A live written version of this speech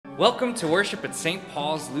Welcome to worship at St.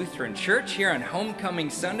 Paul's Lutheran Church here on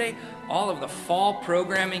Homecoming Sunday. All of the fall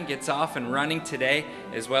programming gets off and running today,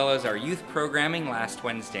 as well as our youth programming last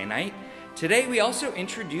Wednesday night. Today we also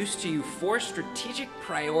introduce to you 4 strategic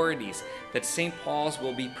priorities that St. Paul's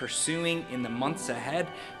will be pursuing in the months ahead.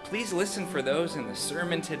 Please listen for those in the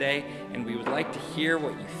sermon today, and we would like to hear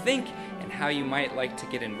what you think and how you might like to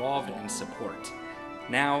get involved and support.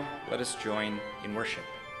 Now, let us join in worship.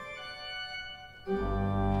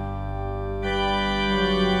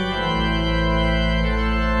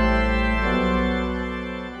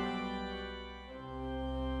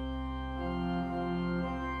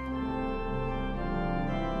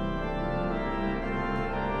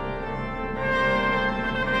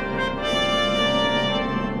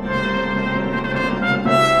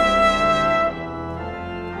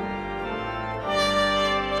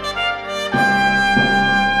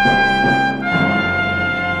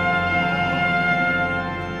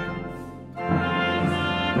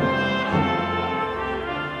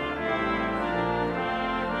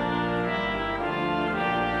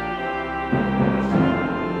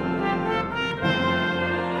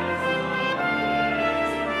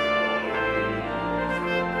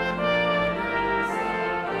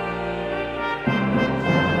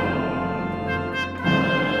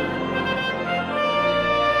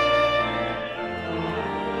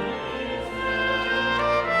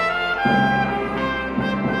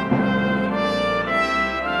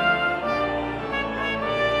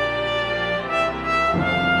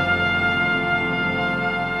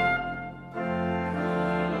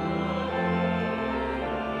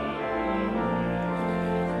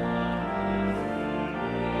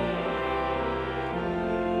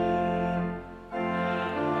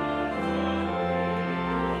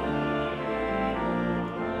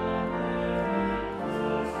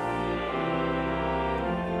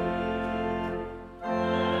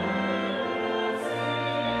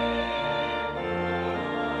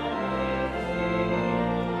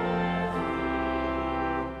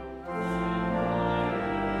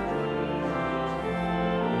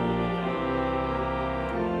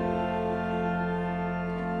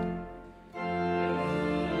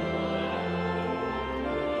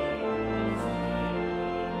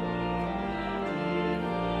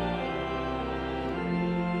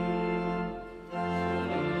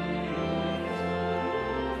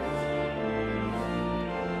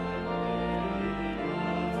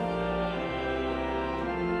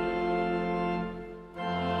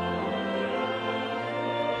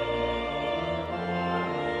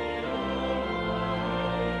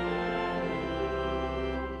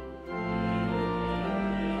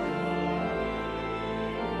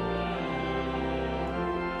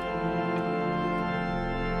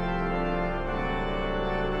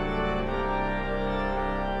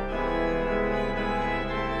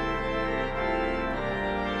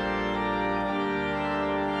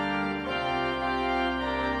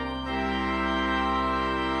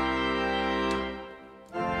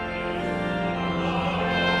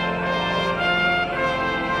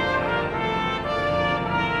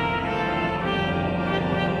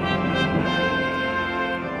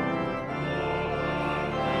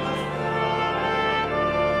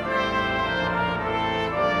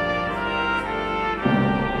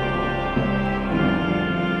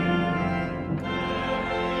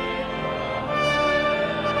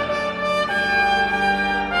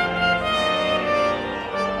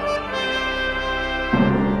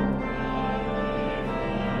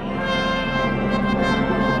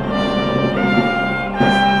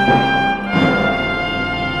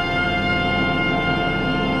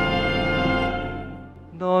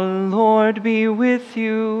 Be with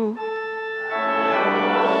you.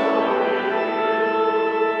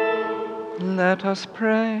 Let us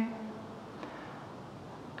pray.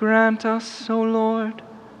 Grant us, O Lord,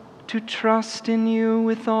 to trust in you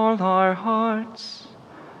with all our hearts.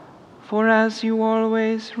 For as you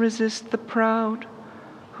always resist the proud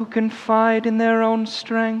who confide in their own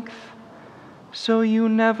strength, so you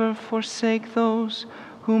never forsake those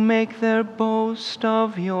who make their boast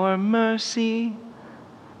of your mercy.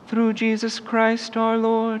 Through Jesus Christ our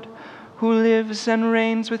Lord, who lives and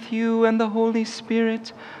reigns with you and the Holy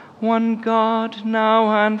Spirit, one God,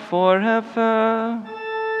 now and forever.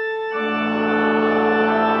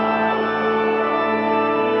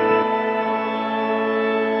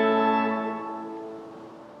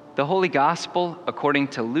 The Holy Gospel according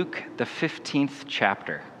to Luke, the 15th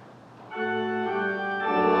chapter.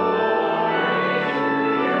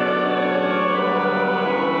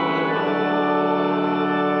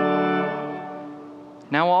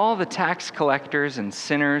 Now all the tax collectors and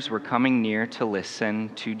sinners were coming near to listen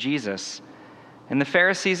to Jesus. And the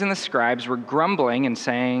Pharisees and the scribes were grumbling and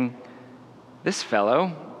saying, "This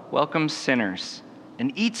fellow welcomes sinners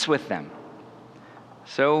and eats with them."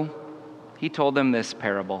 So he told them this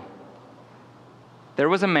parable. There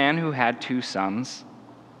was a man who had 2 sons.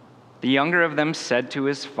 The younger of them said to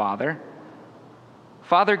his father,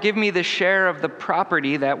 "Father, give me the share of the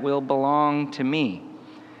property that will belong to me."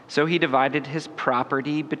 So he divided his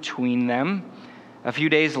property between them. A few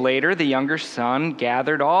days later, the younger son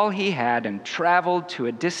gathered all he had and traveled to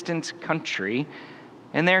a distant country,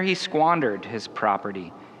 and there he squandered his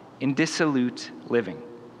property in dissolute living.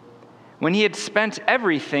 When he had spent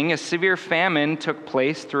everything, a severe famine took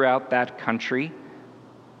place throughout that country,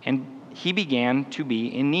 and he began to be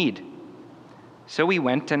in need. So he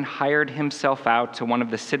went and hired himself out to one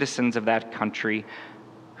of the citizens of that country,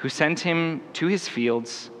 who sent him to his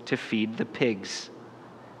fields to feed the pigs.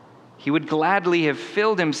 He would gladly have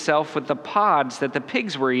filled himself with the pods that the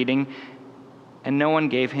pigs were eating, and no one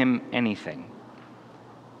gave him anything.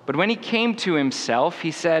 But when he came to himself, he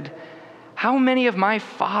said, "How many of my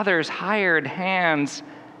father's hired hands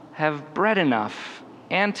have bread enough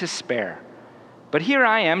and to spare? But here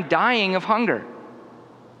I am dying of hunger.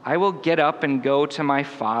 I will get up and go to my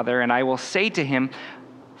father, and I will say to him,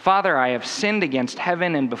 'Father, I have sinned against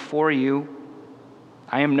heaven and before you.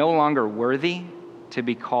 I am no longer worthy to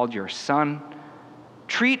be called your son.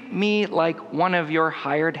 Treat me like one of your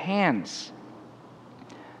hired hands.'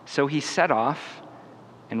 So he set off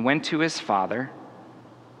and went to his father.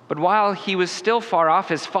 But while he was still far off,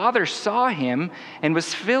 his father saw him and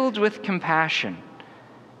was filled with compassion.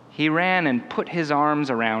 He ran and put his arms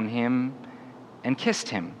around him and kissed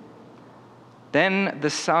him. Then the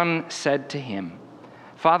son said to him,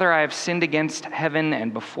 'Father, I have sinned against heaven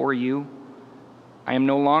and before you. I am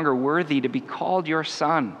no longer worthy to be called your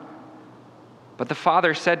son.' But the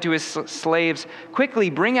father said to his slaves,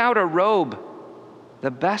 'Quickly bring out a robe,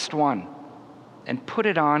 the best one, and put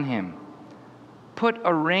it on him. Put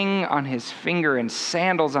a ring on his finger and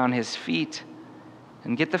sandals on his feet,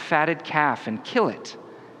 and get the fatted calf and kill it,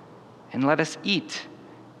 and let us eat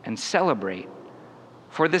and celebrate.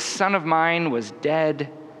 For this son of mine was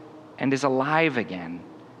dead and is alive again.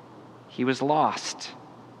 He was lost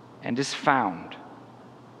and is found.'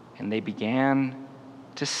 And they began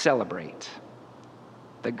to celebrate."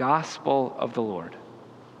 The gospel of the Lord.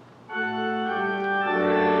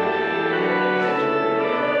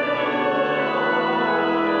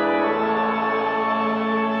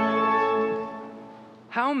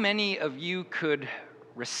 How many of you could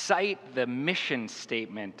recite the mission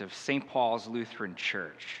statement of St. Paul's Lutheran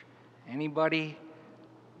Church? Anybody?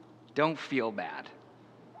 Don't feel bad.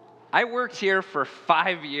 I worked here for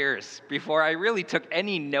 5 years before I really took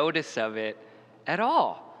any notice of it at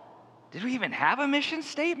all. Did we even have a mission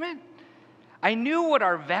statement? I knew what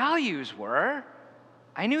our values were.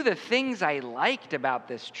 I knew the things I liked about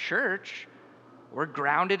this church. We're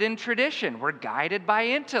grounded in tradition. We're guided by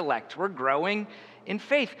intellect. We're growing in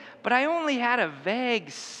faith. But I only had a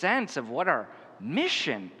vague sense of what our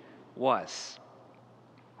mission was.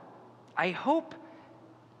 I hope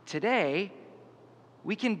today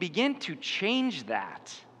we can begin to change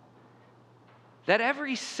that. That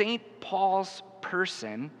every St. Paul's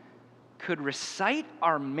person could recite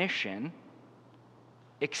our mission,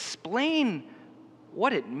 explain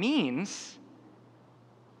what it means,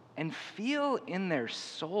 and feel in their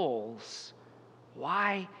souls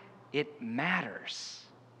why it matters.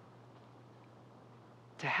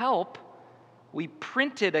 To help, we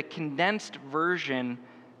printed a condensed version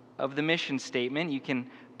of the mission statement. You can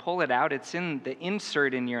pull it out. It's in the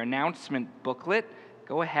insert in your announcement booklet.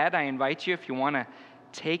 Go ahead. I invite you if you want to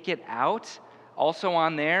take it out. Also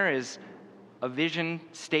on there is a vision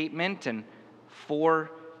statement and 4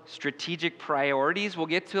 strategic priorities. We'll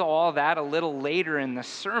get to all that a little later in the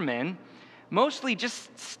sermon. Mostly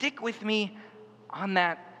just stick with me on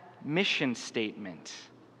that mission statement.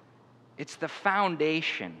 It's the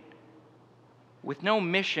foundation. With no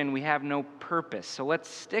mission, we have no purpose. So let's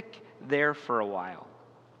stick there for a while.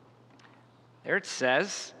 There it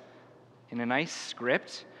says, in a nice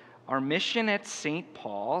script, our mission at St.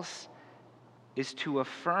 Paul's is to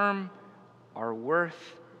affirm our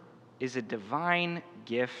worth is a divine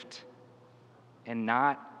gift and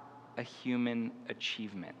not a human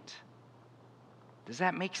achievement. Does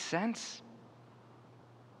that make sense?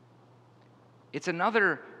 It's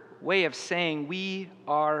another way of saying we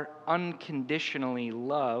are unconditionally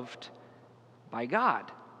loved by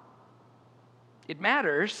God. It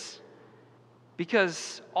matters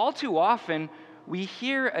because all too often we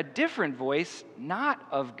hear a different voice, not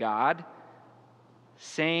of God,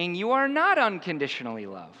 saying you are not unconditionally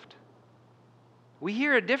loved. We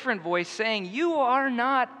hear a different voice saying, "You are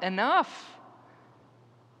not enough."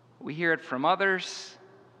 We hear it from others.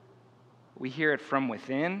 We hear it from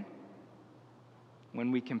within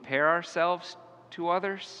when we compare ourselves to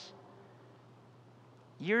others.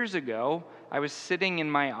 Years ago, I was sitting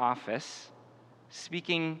in my office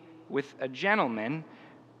speaking with a gentleman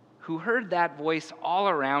who heard that voice all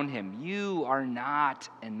around him. "You are not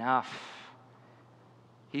enough."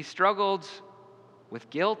 He struggled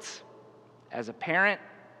with guilt as a parent,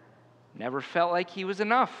 never felt like he was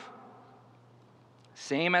enough.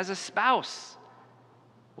 Same as a spouse,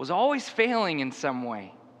 was always failing in some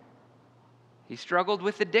way. He struggled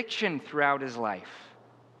with addiction throughout his life.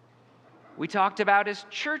 We talked about his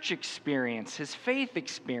church experience, his faith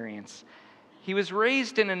experience. He was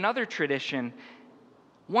raised in another tradition,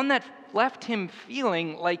 one that left him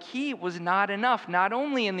feeling like he was not enough, not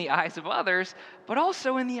only in the eyes of others, but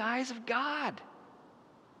also in the eyes of God.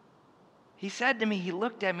 He said to me, he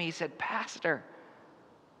looked at me, he said, "Pastor,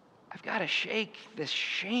 I've got to shake this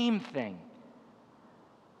shame thing."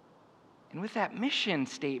 And with that mission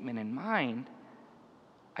statement in mind,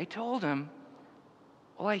 I told him,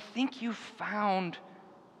 "Well, I think you found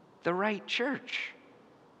the right church.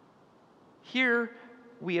 Here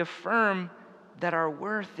we affirm that our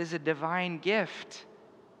worth is a divine gift,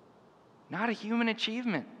 not a human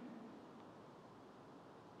achievement."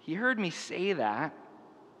 He heard me say that,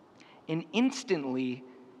 and instantly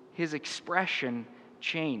his expression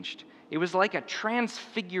changed. It was like a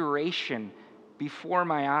transfiguration before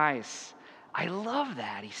my eyes. "I love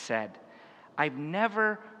that," he said. "I've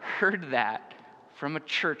never heard that from a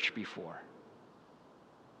church before."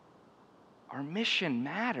 Our mission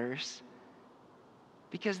matters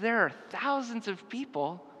because there are thousands of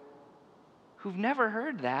people who've never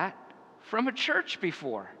heard that from a church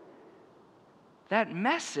before. That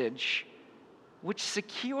message which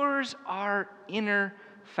secures our inner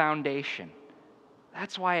foundation.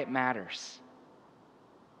 That's why it matters.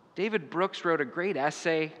 David Brooks wrote a great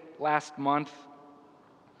essay last month.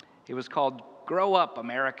 It was called "Grow Up,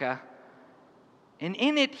 America." And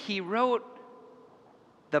in it, he wrote,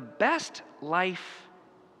 "The best life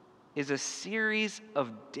is a series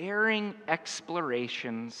of daring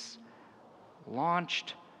explorations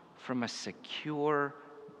launched from a secure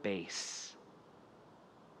base."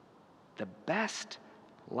 The best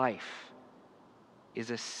life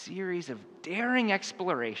is a series of daring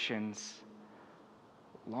explorations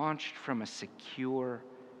launched from a secure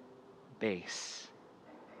base.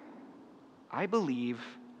 I believe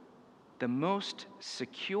the most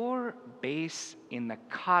secure base in the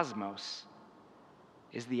cosmos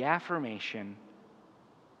is the affirmation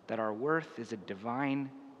that our worth is a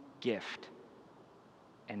divine gift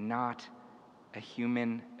and not a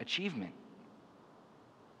human achievement.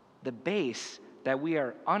 The base that we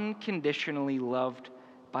are unconditionally loved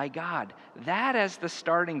by God. That as the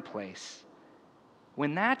starting place.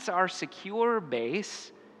 When that's our secure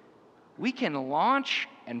base, we can launch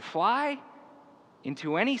and fly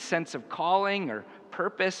into any sense of calling or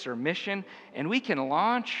purpose or mission, and we can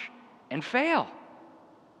launch and fail.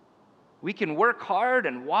 We can work hard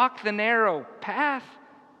and walk the narrow path,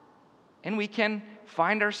 and we can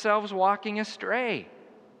find ourselves walking astray,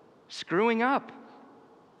 screwing up,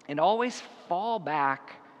 and always fall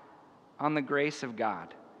back on the grace of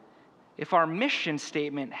God. If our mission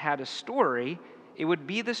statement had a story, it would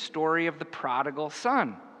be the story of the prodigal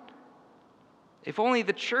son. If only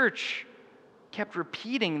the church kept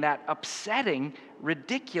repeating that upsetting,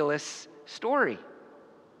 ridiculous story.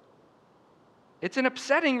 It's an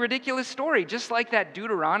upsetting, ridiculous story, just like that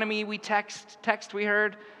Deuteronomy text we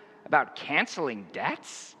heard about canceling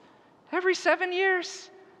debts every 7 years.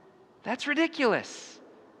 That's ridiculous.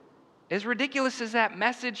 As ridiculous as that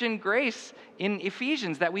message in grace in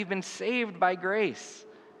Ephesians, that we've been saved by grace.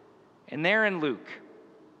 And there in Luke,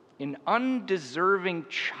 an undeserving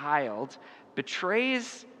child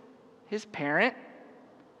betrays his parent,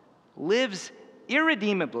 lives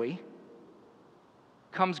irredeemably,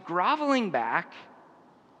 comes groveling back,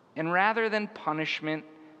 and rather than punishment,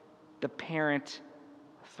 the parent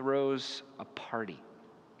throws a party.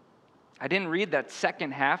 I didn't read that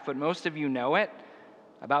second half, but most of you know it,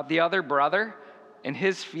 about the other brother and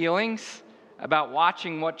his feelings about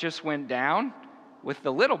watching what just went down with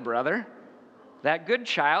the little brother. That good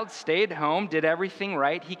child stayed home, did everything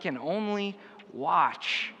right. He can only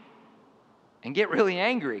watch and get really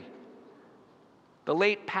angry. The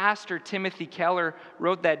late pastor Timothy Keller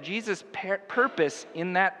wrote that Jesus' purpose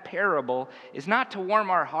in that parable is not to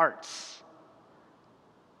warm our hearts,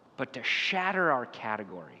 but to shatter our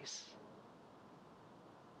categories.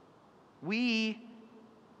 We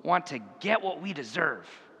want to get what we deserve.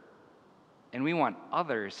 and we want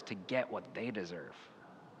others to get what they deserve.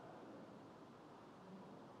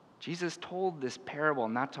 Jesus told this parable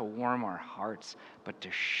not to warm our hearts, but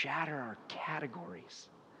to shatter our categories.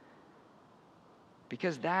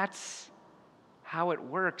 Because that's how it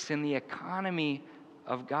works in the economy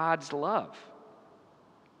of God's love.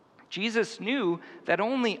 Jesus knew that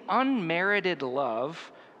only unmerited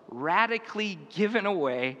love, radically given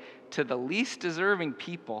away to the least deserving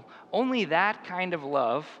people, only that kind of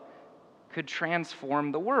love could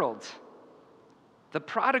transform the world. The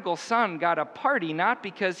prodigal son got a party not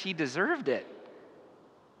because he deserved it,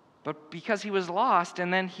 but because he was lost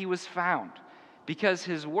and then he was found. Because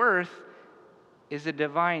his worth is a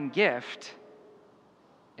divine gift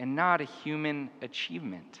and not a human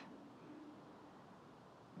achievement.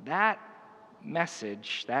 That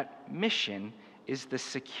message, that mission, is the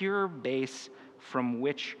secure base from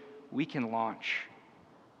which we can launch.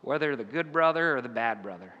 Whether the good brother or the bad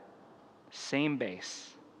brother, same base.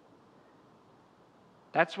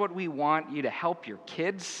 That's what we want you to help your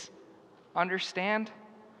kids understand.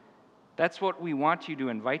 That's what we want you to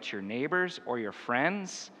invite your neighbors or your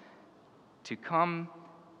friends to come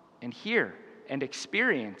and hear and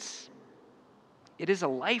experience. It is a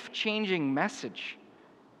life-changing message,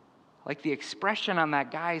 like the expression on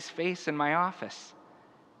that guy's face in my office.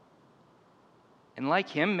 And like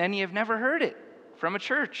him, many have never heard it from a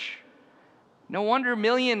church. No wonder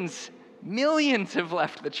millions have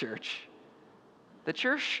left the church. The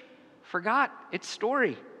church forgot its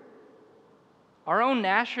story. Our own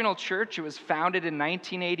national church, it was founded in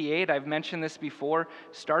 1988. I've mentioned this before.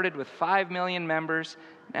 Started with 5 million members.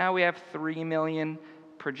 Now we have 3 million.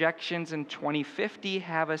 Projections in 2050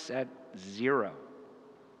 have us at 0.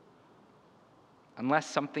 Unless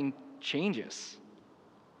something changes.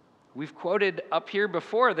 We've quoted up here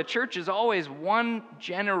before, the church is always one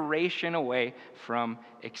generation away from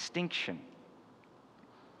extinction.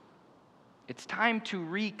 It's time to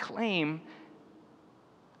reclaim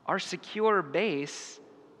our secure base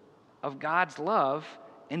of God's love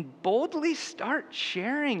and boldly start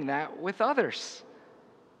sharing that with others.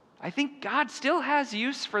 I think God still has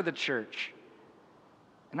use for the church.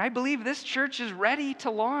 And I believe this church is ready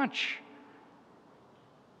to launch.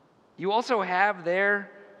 You also have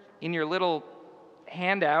there in your little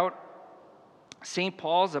handout, St.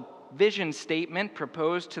 Paul's a vision statement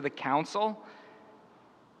proposed to the council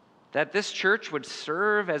that this church would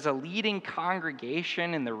serve as a leading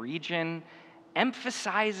congregation in the region,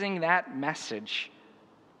 emphasizing that message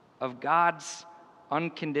of God's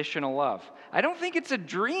unconditional love. I don't think it's a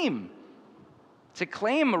dream to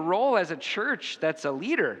claim a role as a church that's a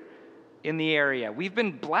leader in the area. We've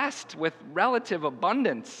been blessed with relative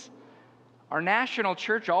abundance. Our national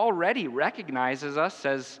church already recognizes us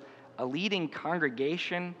as a leading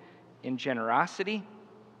congregation in generosity.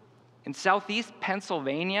 In southeast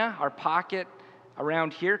Pennsylvania, our pocket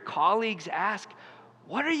around here, colleagues ask,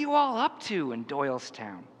 "What are you all up to in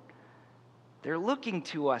Doylestown?" They're looking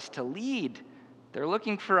to us to lead. They're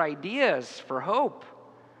looking for ideas, for hope.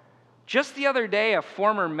 Just the other day, a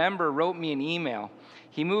former member wrote me an email.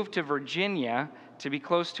 He moved to Virginia to be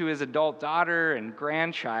close to his adult daughter and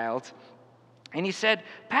grandchild. And he said,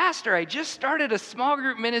 "Pastor, I just started a small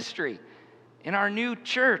group ministry in our new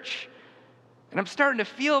church. And I'm starting to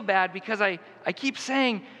feel bad because I keep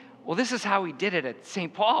saying, well, this is how we did it at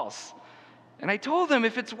St. Paul's. And I told him,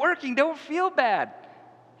 if it's working, don't feel bad."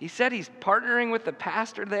 He said he's partnering with the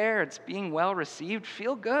pastor there. It's being well received.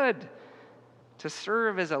 Feel good to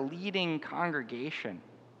serve as a leading congregation.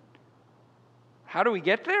 How do we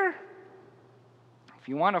get there? If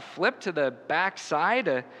you want to flip to the back side,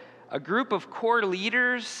 a group of core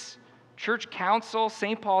leaders, church council,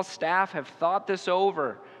 St. Paul's staff have thought this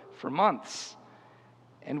over for months.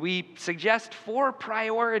 And we suggest 4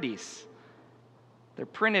 priorities. They're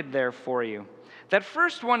printed there for you. That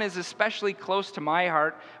first one is especially close to my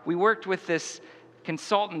heart. We worked with this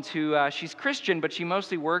consultant who, she's Christian, but she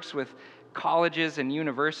mostly works with colleges and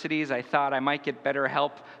universities. I thought I might get better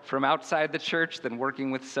help from outside the church than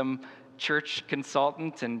working with some church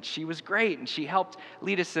consultant, and she was great, and she helped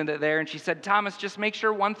lead us into there, and she said, "Thomas, just make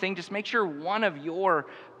sure one of your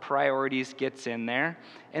priorities gets in there."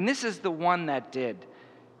 And this is the one that did.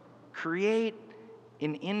 Create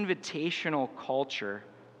an invitational culture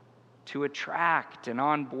to attract and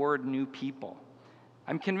onboard new people.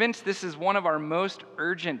 I'm convinced this is one of our most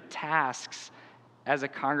urgent tasks as a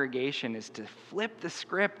congregation, is to flip the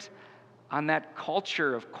script on that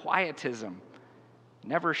culture of quietism,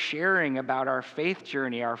 never sharing about our faith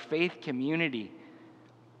journey, our faith community.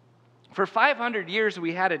 For 500 years,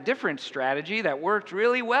 we had a different strategy that worked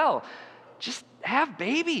really well. Just have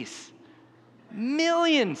babies.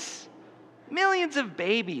 Millions millions of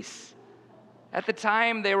babies. At the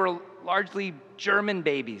time, they were largely German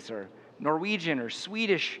babies or Norwegian or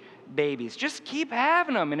Swedish babies. Just keep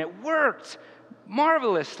having them, and it worked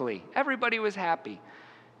marvelously. Everybody was happy.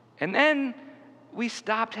 And then we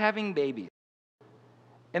stopped having babies.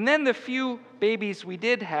 And then the few babies we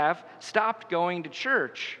did have stopped going to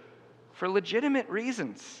church for legitimate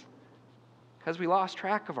reasons, because we lost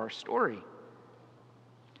track of our story.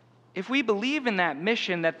 If we believe in that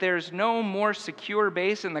mission, that there's no more secure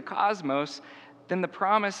base in the cosmos than the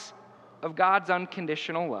promise of God's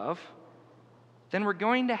unconditional love, then we're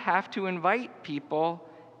going to have to invite people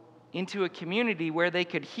into a community where they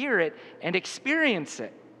could hear it and experience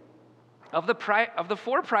it. Of the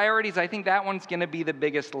 4 priorities, I think that one's going to be the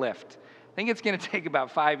biggest lift. I think it's going to take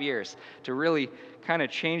about 5 years to really kind of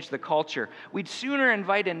change the culture. We'd sooner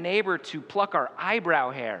invite a neighbor to pluck our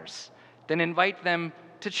eyebrow hairs than invite them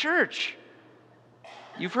to church.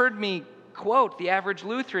 You've heard me quote, the average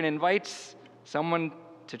Lutheran invites someone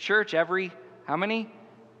to church every, how many?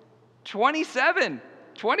 27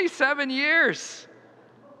 years.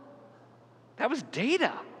 That was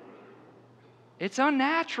data. It's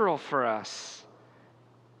unnatural for us.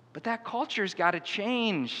 But that culture's got to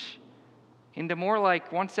change into more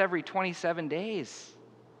like once every 27 days.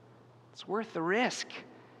 It's worth the risk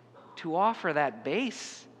to offer that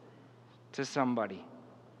base to somebody.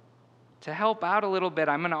 To help out a little bit,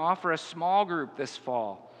 I'm going to offer a small group this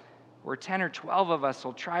fall where 10 or 12 of us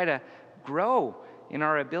will try to grow in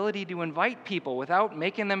our ability to invite people without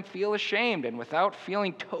making them feel ashamed and without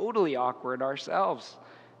feeling totally awkward ourselves,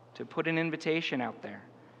 to put an invitation out there.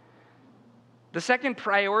 The second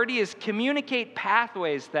priority is communicate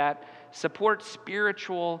pathways that support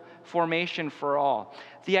spiritual formation for all.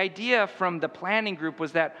 The idea from the planning group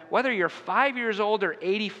was that whether you're 5 years old or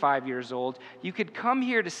 85 years old, you could come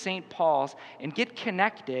here to St. Paul's and get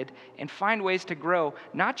connected and find ways to grow,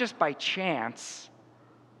 not just by chance,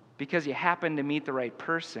 because you happen to meet the right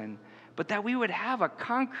person, but that we would have a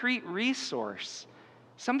concrete resource,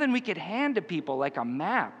 something we could hand to people like a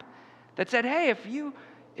map that said, hey, if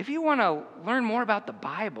you want to learn more about the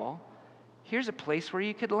Bible, here's a place where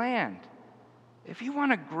you could land. If you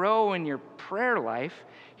want to grow in your prayer life,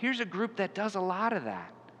 here's a group that does a lot of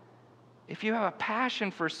that. If you have a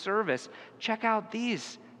passion for service, check out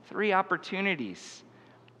these 3 opportunities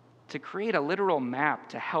to create a literal map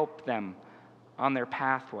to help them on their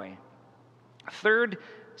pathway. Third,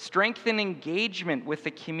 strengthen engagement with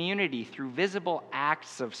the community through visible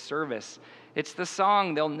acts of service. It's the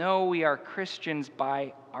song, they'll know we are Christians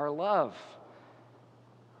by our love.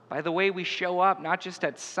 By the way we show up, not just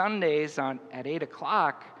at Sundays at 8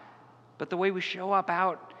 o'clock, but the way we show up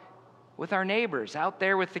out with our neighbors, out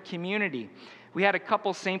there with the community. We had a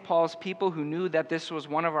couple St. Paul's people who knew that this was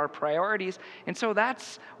one of our priorities, and so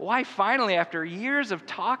that's why finally, after years of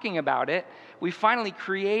talking about it, we finally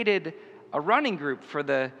created a running group for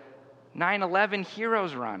the 9/11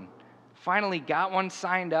 Heroes Run. Finally got one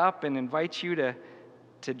signed up and invite you to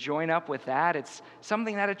join up with that. It's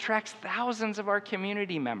something that attracts thousands of our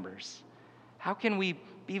community members. How can we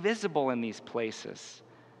be visible in these places?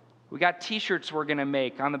 We got t-shirts we're going to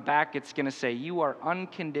make. On the back, it's going to say, "You are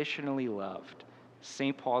unconditionally loved,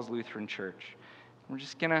 St. Paul's Lutheran Church." We're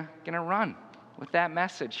just going to run with that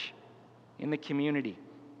message in the community.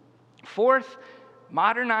 Fourth,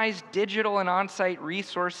 modernize digital and on-site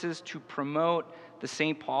resources to promote the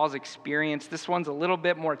St. Paul's experience. This one's a little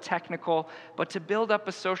bit more technical, but to build up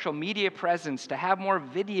a social media presence, to have more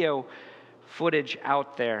video footage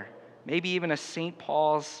out there, maybe even a St.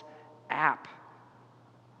 Paul's app.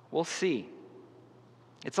 We'll see.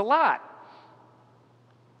 It's a lot.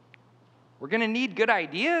 We're going to need good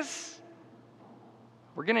ideas.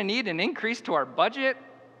 We're going to need an increase to our budget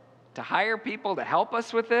to hire people to help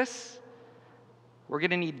us with this. We're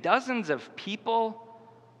going to need dozens of people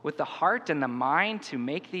with the heart and the mind to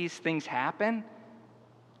make these things happen,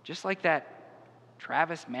 just like that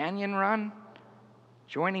Travis Mannion run,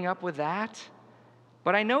 joining up with that.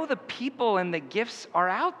 But I know the people and the gifts are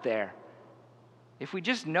out there if we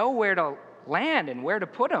just know where to land and where to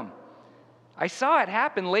put them. I saw it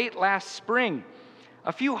happen late last spring.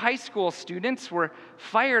 A few high school students were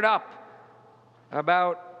fired up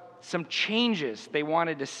about some changes they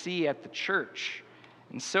wanted to see at the church.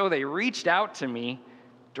 And so they reached out to me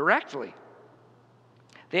directly.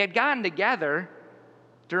 They had gotten together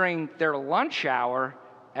during their lunch hour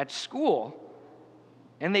at school,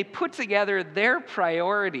 and they put together their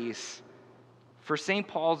priorities for St.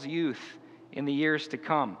 Paul's youth in the years to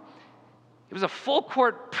come. It was a full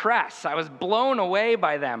court press. I was blown away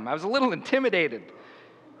by them. I was a little intimidated.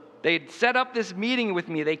 They'd set up this meeting with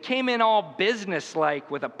me. They came in all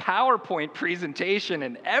businesslike with a PowerPoint presentation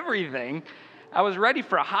and everything. I was ready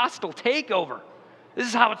for a hostile takeover. This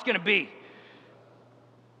is how it's going to be.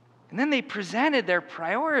 And then they presented their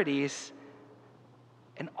priorities,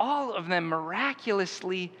 and all of them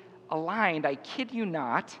miraculously aligned, I kid you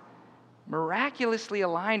not, miraculously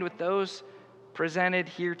aligned with those presented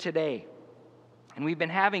here today. And we've been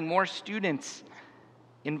having more students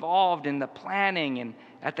involved in the planning and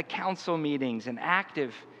at the council meetings and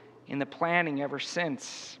active in the planning ever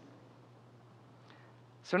since.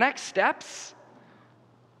 So next steps,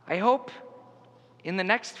 I hope in the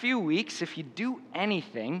next few weeks, if you do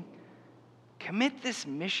anything, commit this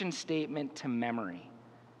mission statement to memory.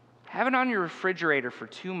 Have it on your refrigerator for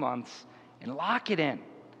 2 months and lock it in.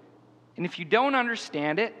 And if you don't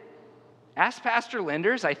understand it, ask Pastor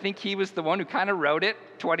Linders. I think he was the one who kind of wrote it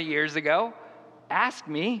 20 years ago. Ask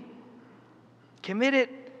me. Commit it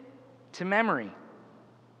to memory.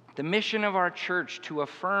 The mission of our church to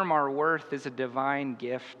affirm our worth is a divine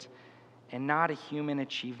gift and not a human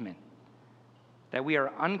achievement. That we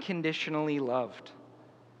are unconditionally loved.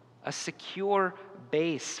 A secure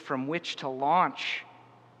base from which to launch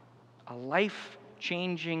a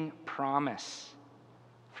life-changing promise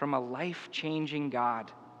from a life-changing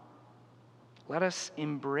God. Let us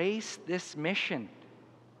embrace this mission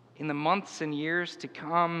in the months and years to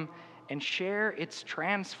come and share its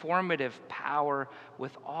transformative power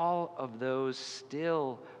with all of those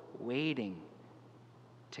still waiting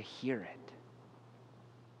to hear it.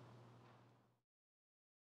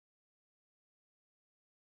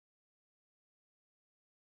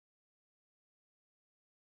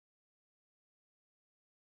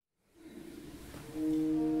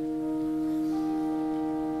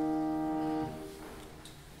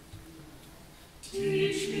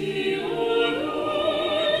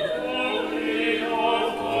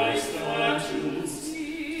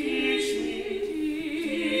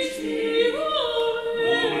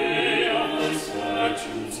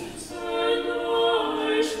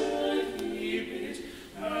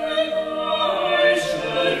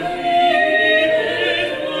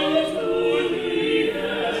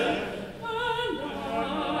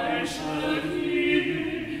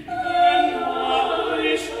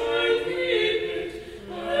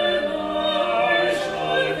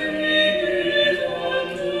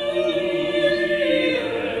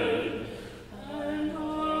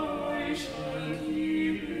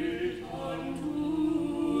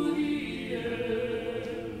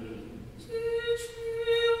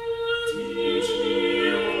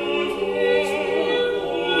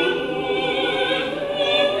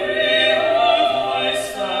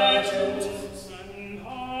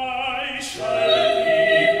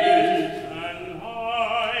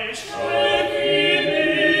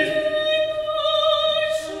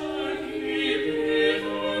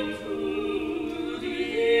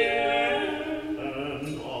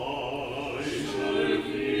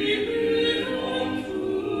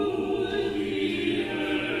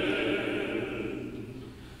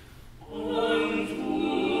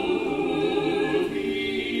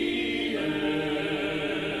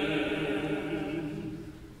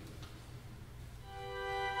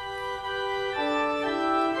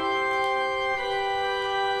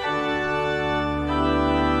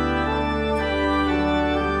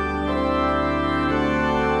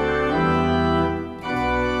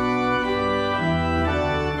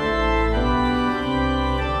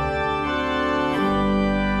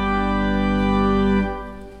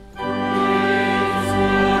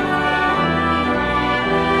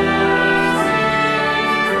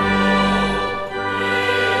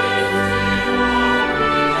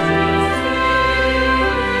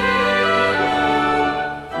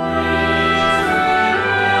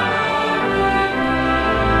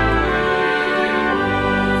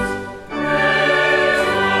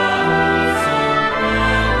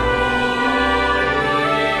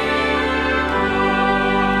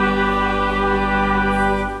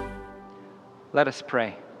 Let us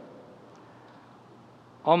pray.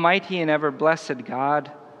 Almighty and ever-blessed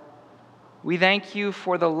God, we thank you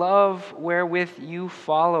for the love wherewith you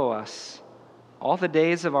follow us all the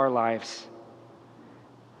days of our lives.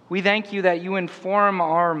 We thank you that you inform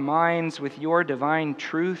our minds with your divine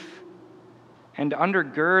truth and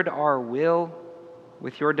undergird our will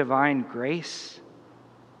with your divine grace.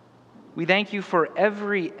 We thank you for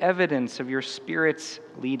every evidence of your Spirit's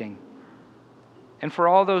leading, and for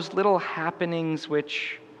all those little happenings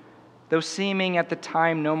which, though seeming at the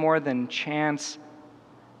time no more than chance,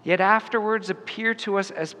 yet afterwards appear to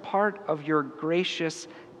us as part of your gracious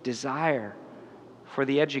desire for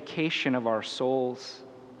the education of our souls.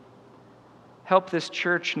 help this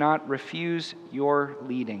church not refuse your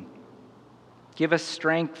leading. Give us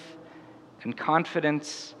strength and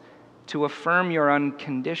confidence to affirm your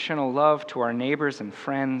unconditional love to our neighbors and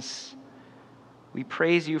friends. We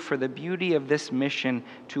praise you for the beauty of this mission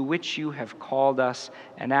to which you have called us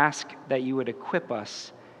and ask that you would equip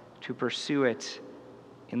us to pursue it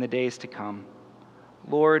in the days to come.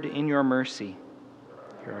 Lord, in your mercy,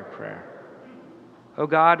 hear our prayer. O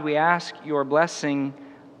God, we ask your blessing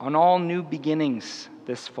on all new beginnings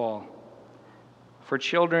this fall. For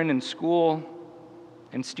children in school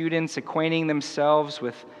and students acquainting themselves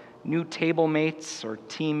with new table mates or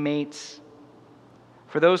teammates.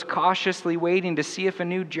 For those cautiously waiting to see if a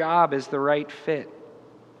new job is the right fit.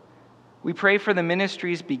 We pray for the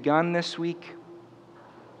ministries begun this week,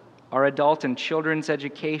 our adult and children's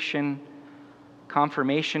education,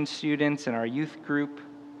 confirmation students, and our youth group.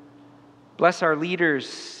 Bless our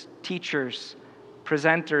leaders, teachers,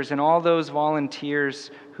 presenters, and all those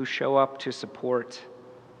volunteers who show up to support.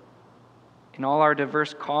 In all our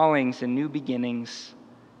diverse callings and new beginnings,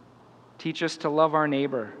 teach us to love our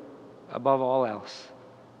neighbor above all else.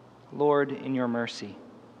 Lord, in your mercy,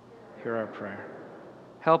 hear our prayer.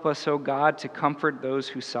 Help us, O God, to comfort those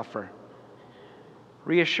who suffer.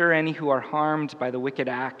 Reassure any who are harmed by the wicked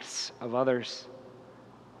acts of others.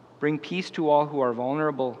 Bring peace to all who are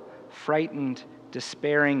vulnerable, frightened,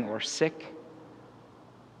 despairing, or sick.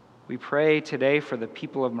 We pray today for the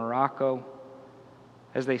people of Morocco.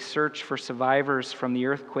 As they search for survivors from the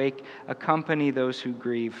earthquake, accompany those who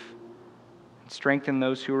grieve and strengthen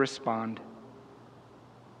those who respond.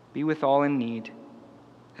 Be with all in need,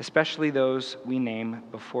 especially those we name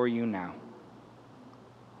before you now.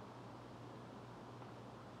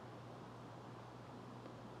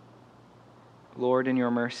 Lord, in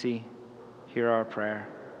your mercy, hear our prayer.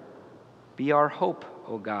 Be our hope,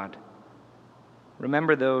 O God. We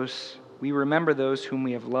remember those whom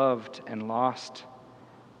we have loved and lost.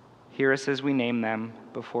 Hear us as we name them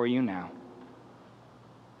before you now.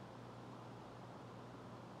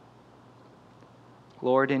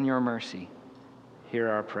 Lord, in your mercy, hear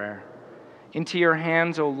our prayer. Into your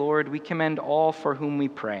hands, O Lord, we commend all for whom we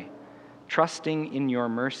pray, trusting in your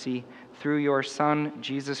mercy through your Son,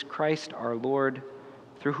 Jesus Christ our Lord,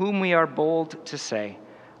 through whom we are bold to say,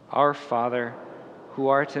 Our Father, who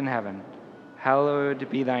art in heaven, hallowed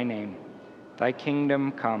be thy name. Thy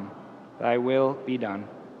kingdom come, thy will be done,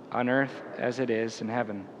 on earth as it is in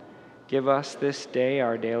heaven. Give us this day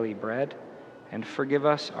our daily bread, and forgive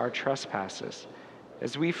us our trespasses,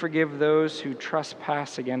 as we forgive those who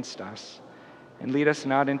trespass against us. And lead us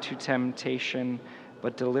not into temptation,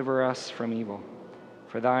 but deliver us from evil.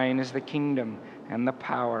 For thine is the kingdom, and the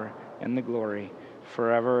power, and the glory,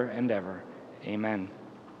 forever and ever. Amen.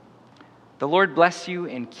 The Lord bless you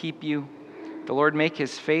and keep you. The Lord make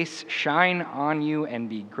his face shine on you and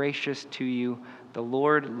be gracious to you. The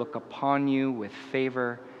Lord look upon you with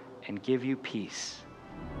favor and give you peace.